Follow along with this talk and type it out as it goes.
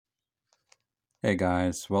Hey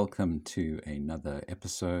guys, welcome to another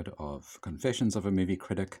episode of Confessions of a Movie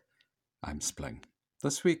Critic. I'm Spling.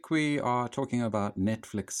 This week we are talking about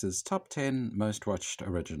Netflix's top 10 most watched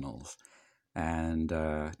originals. And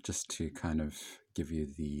just to kind of give you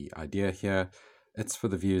the idea here, it's for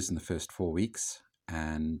the views in the first 4 weeks.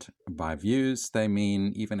 And by views, they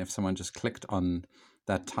mean even if someone just clicked on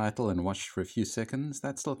that title and watched for a few seconds,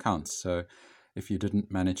 that still counts. So if you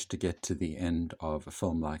didn't manage to get to the end of a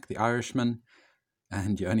film like The Irishman,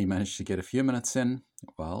 and you only managed to get a few minutes in,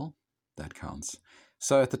 well, that counts.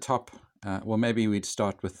 So at the top, maybe we'd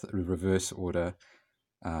start with reverse order.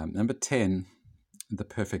 Number 10, The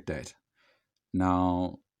Perfect Date.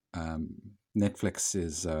 Now, Netflix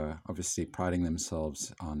is obviously priding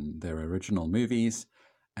themselves on their original movies,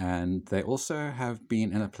 and they also have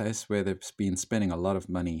been in a place where they've been spending a lot of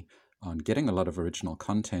money on getting a lot of original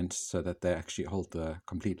content so that they actually hold the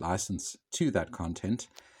complete license to that content.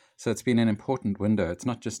 So it's been an important window. It's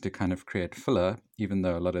not just to kind of create filler, even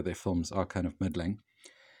though a lot of their films are kind of middling.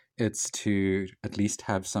 It's to at least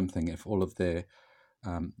have something if all of their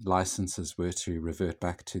licenses were to revert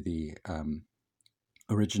back to the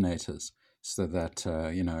originators, so that,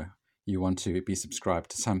 you want to be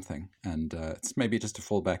subscribed to something. And it's maybe just a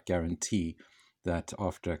fallback guarantee that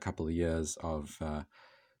after a couple of years of a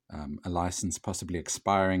license possibly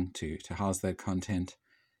expiring to house that content,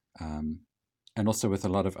 and also with a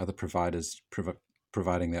lot of other providers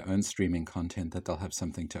providing their own streaming content, that they'll have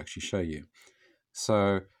something to actually show you.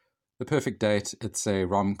 So The Perfect Date, it's a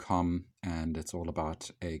rom-com, and it's all about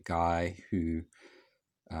a guy who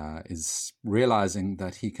is realizing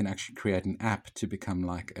that he can actually create an app to become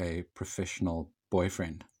like a professional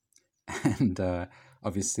boyfriend. And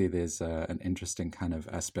obviously there's an interesting kind of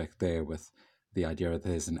aspect there with the idea that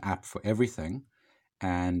there's an app for everything,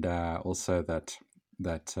 and also that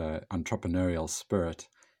entrepreneurial spirit.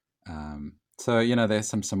 So, there's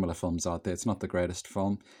some similar films out there. It's not the greatest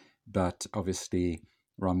film, but obviously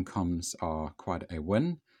rom-coms are quite a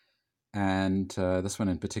win. And this one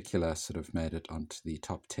in particular sort of made it onto the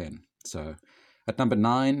top 10. So at number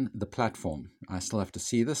 9, The Platform. I still have to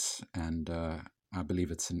see this, and I believe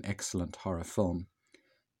it's an excellent horror film.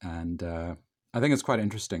 And I think it's quite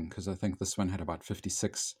interesting because I think this one had about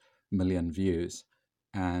 56 million views.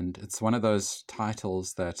 And it's one of those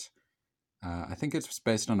titles that I think it's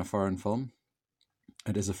based on a foreign film.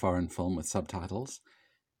 It is a foreign film with subtitles,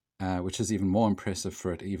 which is even more impressive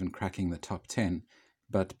for it even cracking the top 10.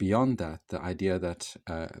 But beyond that, the idea that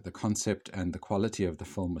the concept and the quality of the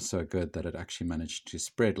film was so good that it actually managed to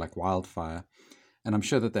spread like wildfire. And I'm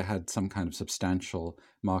sure that they had some kind of substantial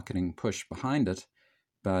marketing push behind it.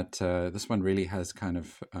 But this one really has kind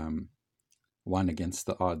of won against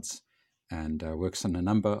the odds, and works on a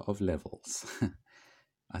number of levels.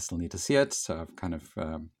 I still need to see it, so I've kind of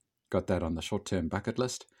got that on the short-term bucket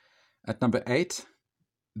list. At number 8,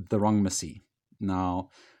 The Wrong Missy.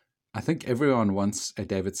 Now, I think everyone wants a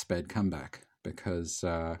David Spade comeback because,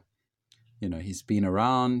 he's been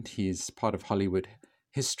around, he's part of Hollywood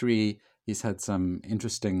history, he's had some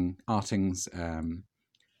interesting outings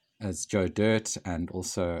as Joe Dirt and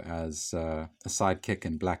also as a sidekick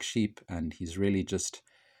in Black Sheep, and he's really just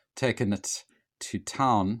taken it to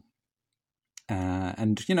town.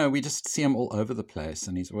 And we just see him all over the place,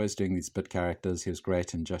 and he's always doing these bit characters. He was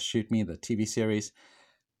great in Just Shoot Me, the TV series.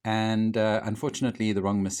 And unfortunately, The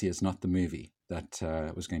Wrong Missy is not the movie that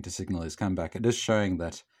was going to signal his comeback. It is showing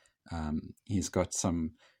that he's got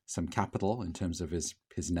some capital in terms of his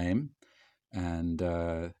name. And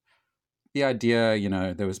the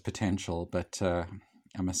idea, there was potential, but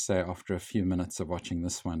I must say after a few minutes of watching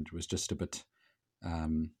this one, it was just a bit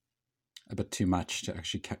too much to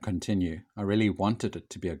actually continue. I really wanted it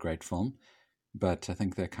to be a great film, but I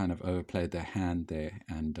think they kind of overplayed their hand there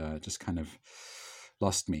and just kind of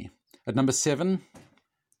lost me. At number 7,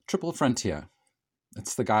 Triple Frontier.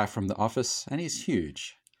 It's the guy from The Office, and he's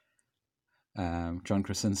huge. John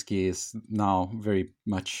Krasinski is now very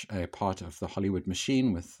much a part of the Hollywood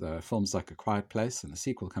machine with films like A Quiet Place and the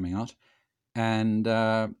sequel coming out. And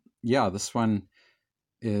this one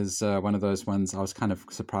is one of those ones I was kind of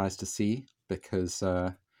surprised to see because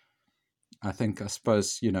I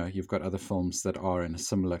suppose, you've got other films that are in a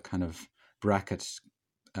similar kind of bracket.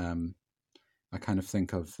 I kind of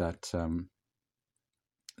think of that film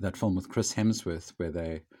with Chris Hemsworth where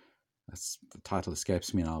the title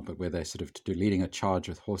escapes me now, but where they sort of do leading a charge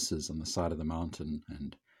with horses on the side of the mountain.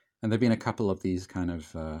 And there've been a couple of these kind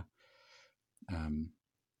of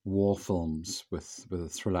war films with a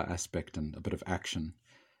thriller aspect and a bit of action.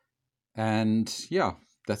 And yeah,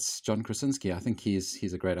 that's John Krasinski. I think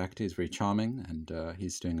he's a great actor. He's very charming, and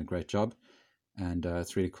he's doing a great job. And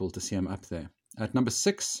it's really cool to see him up there. At number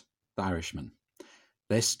 6, The Irishman.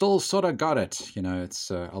 They still sort of got it.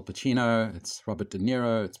 It's Al Pacino, it's Robert De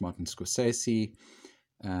Niro, it's Martin Scorsese,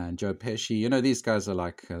 and Joe Pesci. These guys are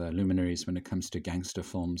like luminaries when it comes to gangster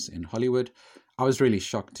films in Hollywood. I was really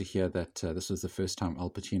shocked to hear that this was the first time Al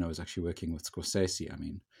Pacino was actually working with Scorsese. I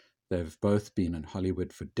mean, they've both been in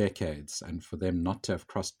Hollywood for decades, and for them not to have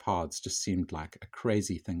crossed paths just seemed like a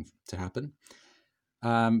crazy thing to happen.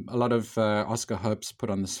 A lot of Oscar hopes put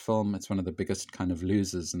on this film. It's one of the biggest kind of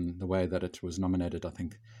losers in the way that it was nominated, I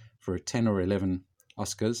think, for 10 or 11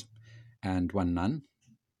 Oscars and won none.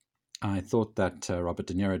 I thought that Robert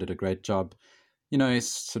De Niro did a great job.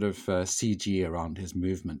 His sort of CG around his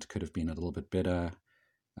movement could have been a little bit better.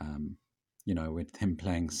 With him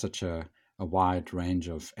playing such a wide range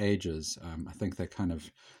of ages, I think they kind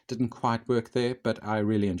of didn't quite work there, but I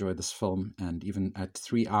really enjoyed this film, and even at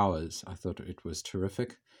 3 hours I thought it was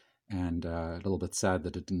terrific, and a little bit sad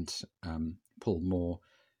that it didn't pull more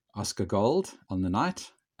Oscar gold on the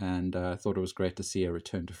night, and I thought it was great to see a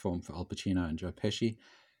return to form for Al Pacino and Joe Pesci.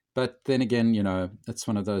 But then again, it's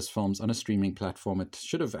one of those films on a streaming platform. It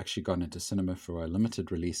should have actually gone into cinema for a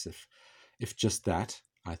limited release, if just that,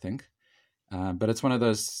 I think. But it's one of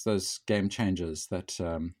those game changers that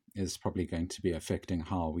is probably going to be affecting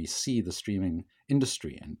how we see the streaming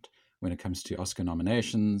industry. And when it comes to Oscar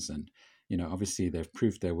nominations, and obviously they've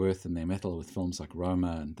proved their worth and their mettle with films like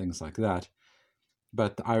Roma and things like that.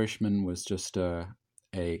 But The Irishman was just a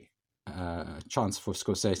chance for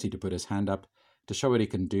Scorsese to put his hand up, to show what he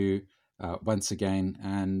can do once again.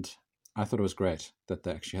 And I thought it was great that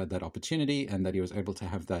they actually had that opportunity, and that he was able to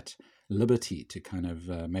have that liberty to kind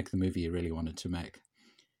of make the movie he really wanted to make.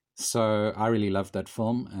 So I really loved that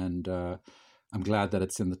film, and I'm glad that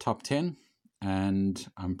it's in the top 10. And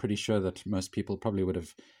I'm pretty sure that most people probably would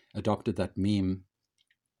have adopted that meme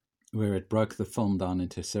where it broke the film down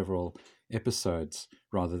into several episodes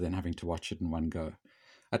rather than having to watch it in one go.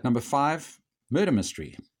 At number 5, Murder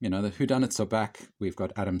Mystery. The whodunits are back. We've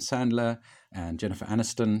got Adam Sandler and Jennifer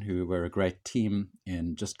Aniston, who were a great team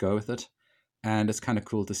in Just Go With It. And it's kind of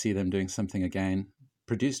cool to see them doing something again,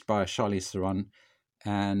 produced by Charlize Theron.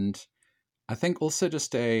 And I think also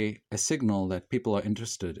just a signal that people are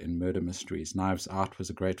interested in murder mysteries. Knives Out was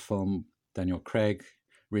a great film. Daniel Craig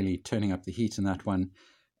really turning up the heat in that one.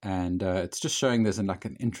 And it's just showing there's an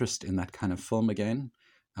interest in that kind of film again.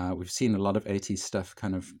 We've seen a lot of 80s stuff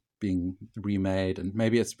kind of being remade, and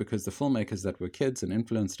maybe it's because the filmmakers that were kids and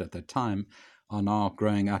influenced at that time are now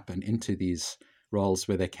growing up and into these roles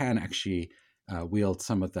where they can actually wield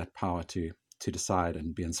some of that power to decide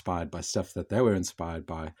and be inspired by stuff that they were inspired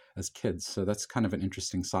by as kids. So that's kind of an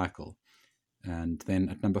interesting cycle. And then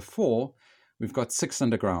at number 4, we've got Six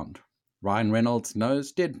Underground. Ryan Reynolds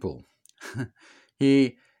knows Deadpool.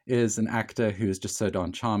 He is an actor who is just so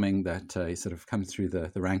darn charming that he sort of comes through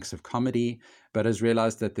the ranks of comedy, but has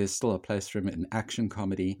realized that there's still a place for him in action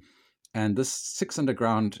comedy. And this Six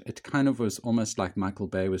Underground, it kind of was almost like Michael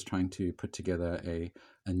Bay was trying to put together a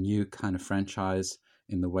new kind of franchise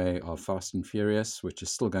in the way of Fast and Furious, which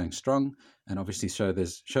is still going strong, and obviously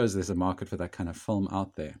shows there's a market for that kind of film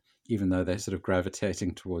out there, even though they're sort of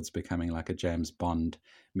gravitating towards becoming like a James Bond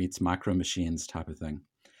meets Micro Machines type of thing,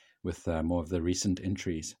 with more of the recent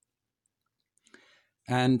entries.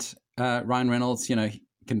 And Ryan Reynolds, you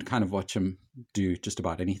can kind of watch him do just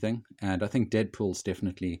about anything. And I think Deadpool's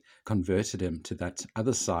definitely converted him to that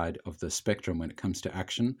other side of the spectrum when it comes to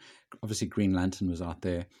action. Obviously, Green Lantern was out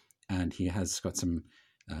there, and he has got some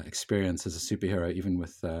experience as a superhero, even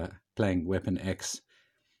with playing Weapon X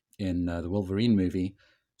in the Wolverine movie.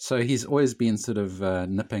 So he's always been sort of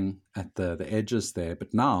nipping at the edges there.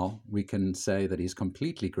 But now we can say that he's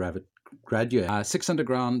completely graduated. Six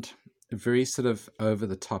Underground, a very sort of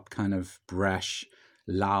over-the-top kind of brash,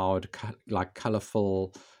 loud,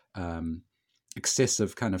 colorful,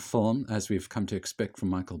 excessive kind of film, as we've come to expect from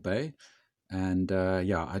Michael Bay. And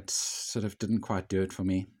it sort of didn't quite do it for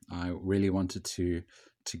me. I really wanted to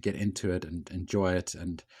get into it and enjoy it,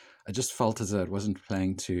 and I just felt as though it wasn't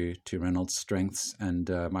playing to Reynolds' strengths, and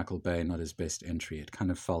Michael Bay not his best entry. It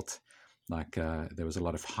kind of felt like there was a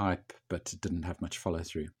lot of hype, but it didn't have much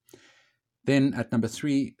follow-through. Then at number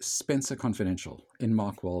 3, Spencer Confidential. In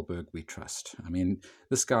Mark Wahlberg we trust. I mean,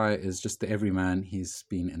 this guy is just the everyman. He's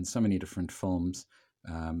been in so many different films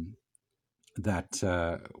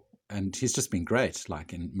and he's just been great.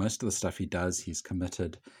 Like in most of the stuff he does, he's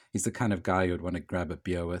committed. He's the kind of guy you would want to grab a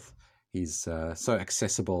beer with. He's so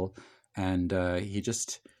accessible, and he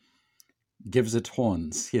just gives it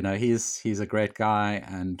horns. He's a great guy,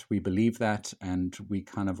 and we believe that, and we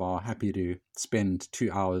kind of are happy to spend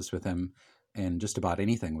 2 hours with him in just about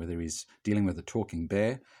anything, whether he's dealing with a talking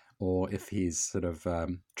bear or if he's sort of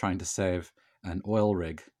trying to save an oil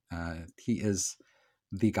rig. He is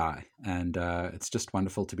the guy, and it's just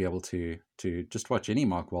wonderful to be able to just watch any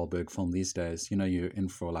Mark Wahlberg film these days. You know, you're in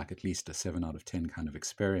for like at least a 7 out of 10 kind of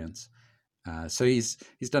experience. So he's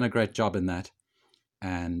done a great job in that,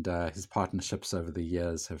 and his partnerships over the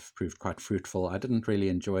years have proved quite fruitful. I didn't really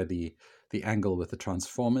enjoy the angle with the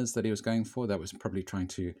Transformers that he was going for. That was probably trying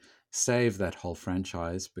to save that whole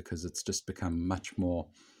franchise, because it's just become much more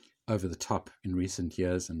over the top in recent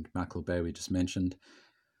years, and Michael Bay we just mentioned.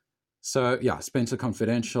 So yeah, Spencer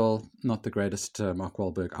Confidential, not the greatest Mark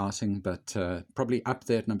Wahlberg outing, but probably up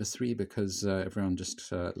there at number 3, because everyone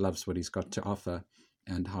just loves what he's got to offer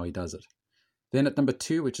and how he does it. Then at number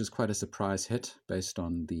 2, which is quite a surprise hit based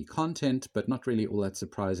on the content, but not really all that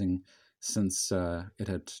surprising, since it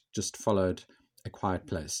had just followed A Quiet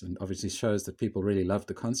Place, and obviously shows that people really love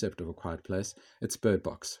the concept of A Quiet Place. It's Bird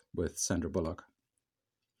Box with Sandra Bullock.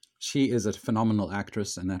 She is a phenomenal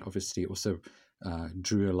actress, and that obviously also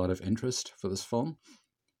drew a lot of interest for this film.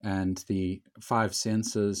 And the 5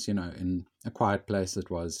 senses, you know, in A Quiet Place, it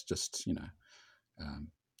was just, you know,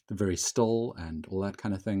 very still and all that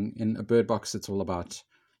kind of thing. In A Bird Box, it's all about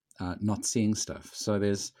not seeing stuff. So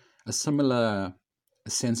there's a similar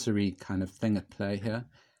sensory kind of thing at play here.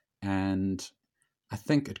 And I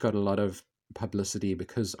think it got a lot of publicity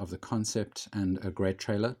because of the concept and a great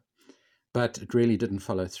trailer. But it really didn't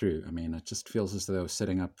follow through. I mean, it just feels as though they were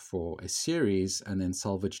setting up for a series and then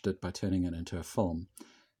salvaged it by turning it into a film.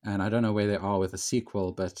 And I don't know where they are with a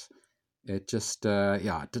sequel, but it just,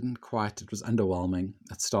 it didn't quite, it was underwhelming.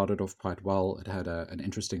 It started off quite well. It had an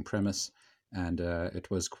interesting premise, and it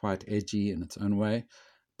was quite edgy in its own way.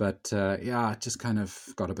 But it just kind of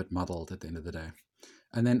got a bit muddled at the end of the day.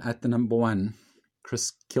 And then at the number 1,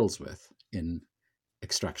 Chris Killsworth in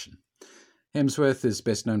Extraction. Hemsworth is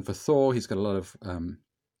best known for Thor. He's got a lot of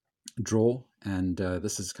draw, and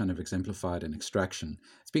this is kind of exemplified in Extraction.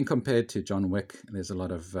 It's been compared to John Wick. There's a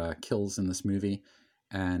lot of kills in this movie,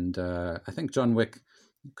 and I think John Wick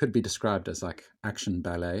could be described as like action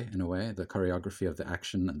ballet in a way, the choreography of the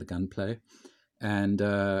action and the gunplay. And,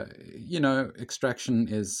 Extraction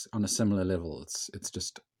is on a similar level. It's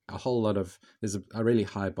just a whole lot of, there's a really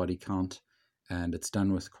high body count, and it's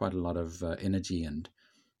done with quite a lot of energy, and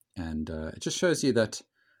it just shows you that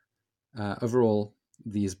overall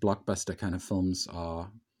these blockbuster kind of films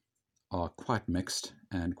are quite mixed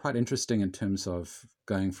and quite interesting in terms of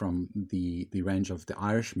going from the range of The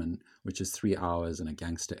Irishman, which is 3 hours and a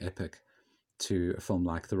gangster epic, to a film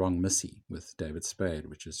like The Wrong Missy with David Spade,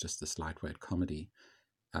 which is just this lightweight comedy.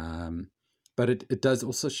 But it does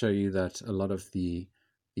also show you that a lot of the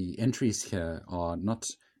entries here are not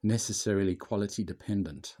necessarily quality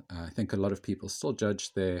dependent. I think a lot of people still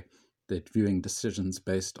judge their viewing decisions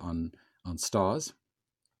based on stars.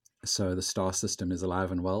 So the star system is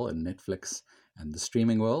alive and well in Netflix and the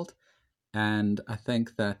streaming world. And I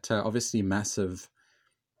think that obviously massive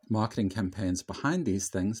marketing campaigns behind these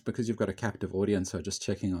things, because you've got a captive audience who are just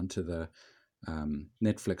checking onto the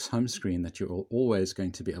Netflix home screen, that you're always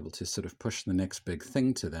going to be able to sort of push the next big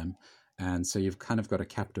thing to them. And so you've kind of got a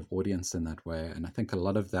captive audience in that way. And I think a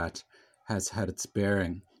lot of that has had its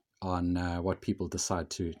bearing on what people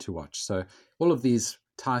decide to watch. So all of these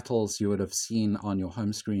titles you would have seen on your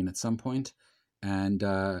home screen at some point. And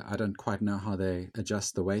I don't quite know how they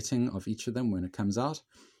adjust the weighting of each of them when it comes out.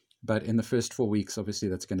 But in the first 4 weeks, obviously,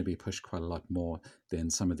 that's going to be pushed quite a lot more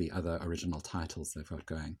than some of the other original titles they've got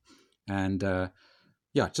going. And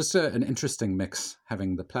just an interesting mix,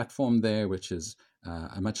 having the platform there, which is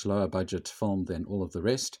a much lower budget film than all of the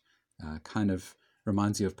rest. Kind of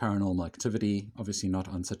reminds you of Paranormal Activity, obviously not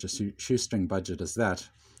on such a shoestring budget as that,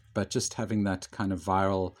 but just having that kind of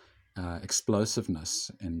viral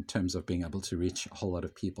explosiveness in terms of being able to reach a whole lot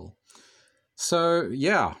of people. So,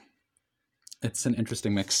 yeah, it's an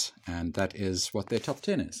interesting mix, and that is what their top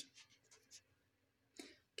 10 is.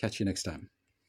 Catch you next time.